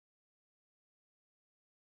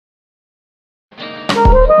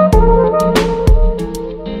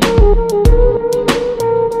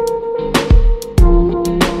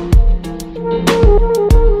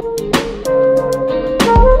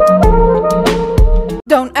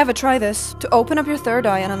Ever try this? To open up your third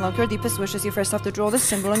eye and unlock your deepest wishes, you first have to draw this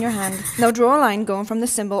symbol on your hand. Now draw a line going from the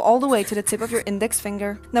symbol all the way to the tip of your index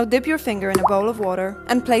finger. Now dip your finger in a bowl of water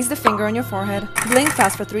and place the finger on your forehead. Blink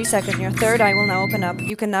fast for 3 seconds and your third eye will now open up.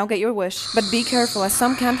 You can now get your wish. But be careful, as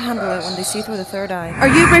some can't handle it when they see through the third eye. Are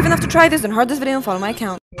you brave enough to try this? Then heart this video and follow my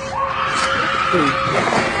account.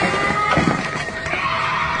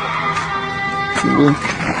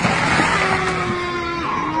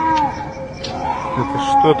 Это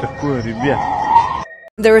что такое, ребят?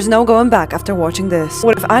 There is no going back after watching this.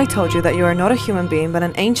 What if I told you that you are not a human being but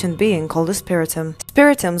an ancient being called a spiritum?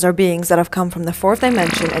 Spiritums are beings that have come from the 4th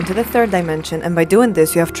dimension into the 3rd dimension, and by doing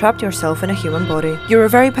this you have trapped yourself in a human body. You're a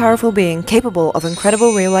very powerful being, capable of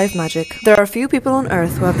incredible real-life magic. There are few people on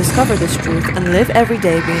Earth who have discovered this truth and live every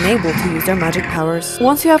day being able to use their magic powers.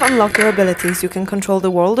 Once you have unlocked your abilities, you can control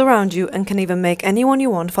the world around you and can even make anyone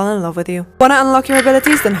you want fall in love with you. Wanna unlock your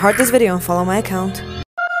abilities? Then heart this video and follow my account.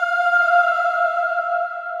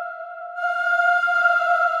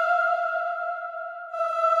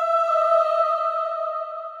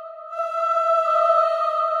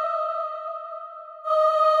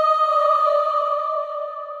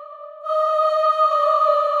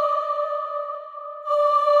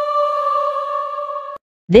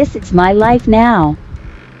 This is my life now.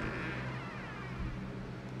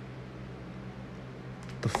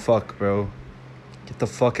 The fuck, bro? Get the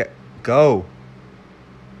fuck out. Go.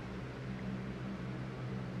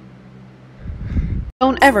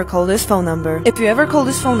 Don't ever call this phone number. If you ever call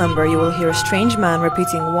this phone number, you will hear a strange man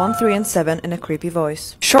repeating 1, 3, and 7 in a creepy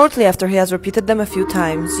voice. Shortly after he has repeated them a few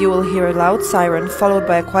times, you will hear a loud siren followed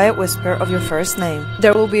by a quiet whisper of your first name.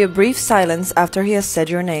 There will be a brief silence after he has said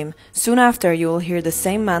your name. Soon after, you will hear the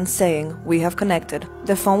same man saying, "We have connected."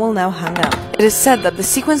 The phone will now hang up. It is said that the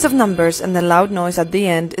sequence of numbers and the loud noise at the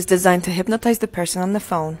end is designed to hypnotize the person on the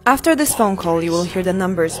phone. After this phone call, you will hear the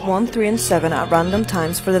numbers 1, 3, and 7 at random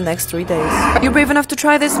times for the next 3 days. Are you brave enough to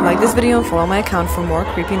try this? Like this video and follow my account for more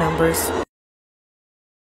creepy numbers.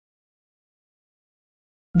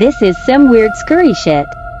 This is some weird scurry shit.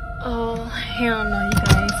 Oh, hell no, you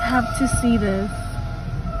guys have to see this.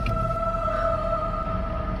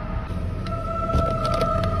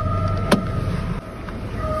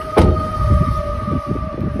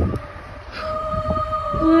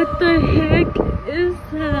 What the heck is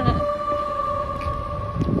that?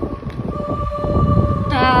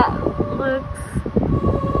 That looks...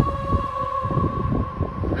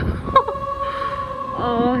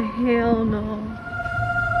 Oh, hell no.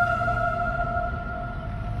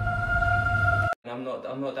 I'm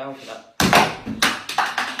not down for that.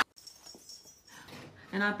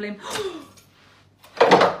 And I blame...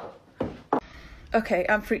 Okay,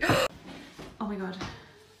 I'm free. Oh my god.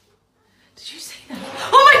 Did you see that?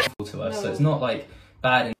 Oh my god! To us, no. So it's not like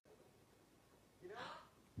bad.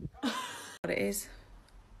 What it is.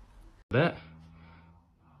 Bit.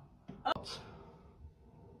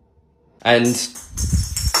 And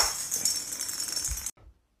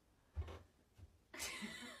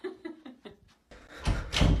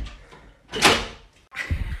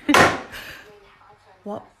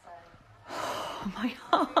what? Oh my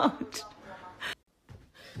heart.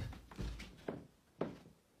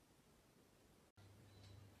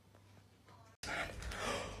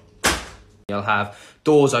 you'll have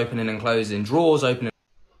doors opening and closing, drawers opening.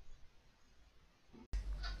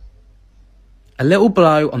 A little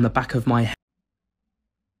blow on the back of my head.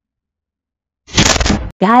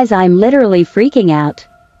 Guys, I'm literally freaking out.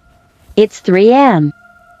 It's 3 a.m.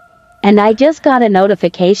 and I just got a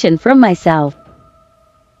notification from myself.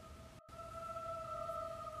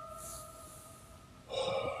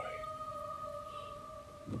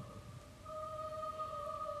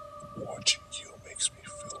 Watching you makes me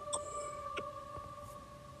feel good.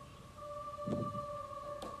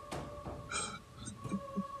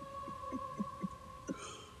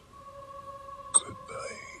 Good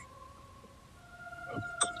night. Have a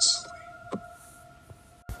good sleep.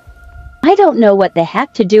 I don't know what the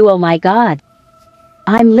heck to do. Oh my god.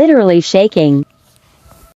 I'm literally shaking.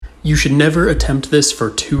 You should never attempt this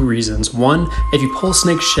for 2 reasons. 1, if you pull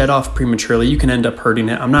snake's shed off prematurely, you can end up hurting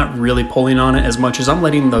it. I'm not really pulling on it as much as I'm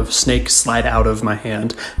letting the snake slide out of my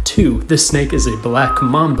hand. 2, this snake is a black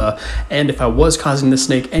mamba, and if I was causing the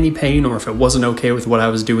snake any pain or if it wasn't okay with what I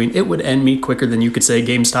was doing, it would end me quicker than you could say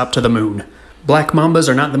GameStop to the moon. Black mambas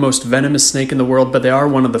are not the most venomous snake in the world, but they are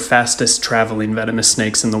one of the fastest traveling venomous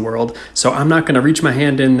snakes in the world. So I'm not going to reach my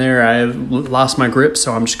hand in there. I lost my grip,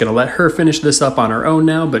 so I'm just going to let her finish this up on her own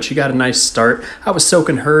now, but she got a nice start. I was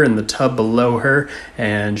soaking her in the tub below her,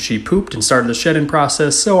 and she pooped and started the shedding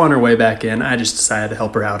process, so on her way back in, I just decided to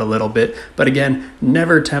help her out a little bit. But again,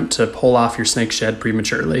 never attempt to pull off your snake shed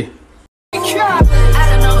prematurely. I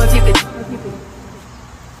don't know if you could.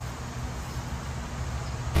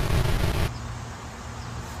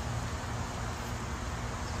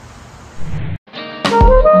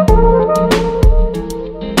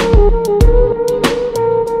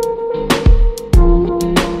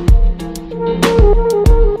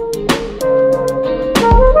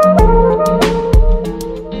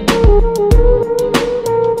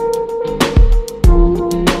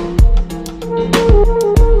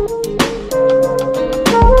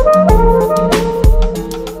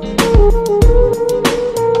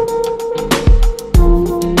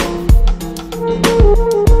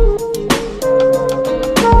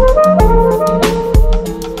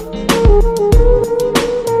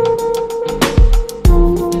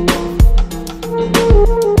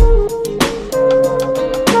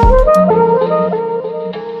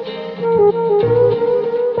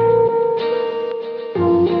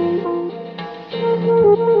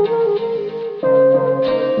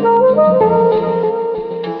 Thank you.